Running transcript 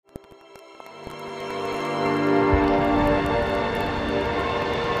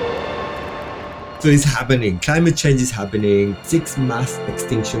So it's happening. Climate change is happening. 6 mass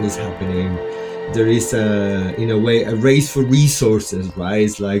extinction is happening. There is in a way a race for resources, right?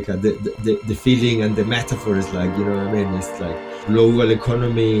 It's like the feeling and the metaphor is like, you know what I mean? It's like global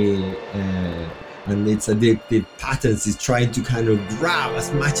economy and its addictive patterns is trying to kind of grab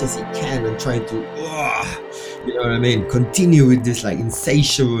as much as it can and trying to, you know what I mean, continue with this like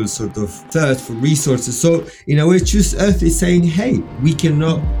insatiable sort of thirst for resources. So in a way, Choose Earth is saying, hey, we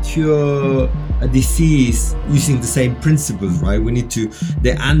cannot cure a disease using the same principles, right? We need to,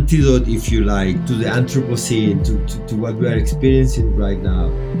 the antidote, if you like, to the Anthropocene, to what we are experiencing right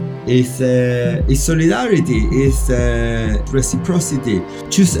now is solidarity, is reciprocity.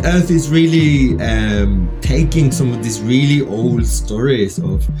 Choose Earth is really taking some of these really old stories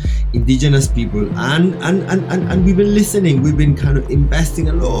of indigenous people and we've been listening. We've been kind of investing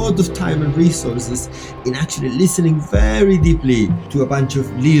a lot of time and resources in actually listening very deeply to a bunch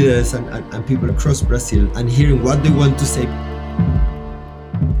of leaders and people across Brazil and hearing what they want to say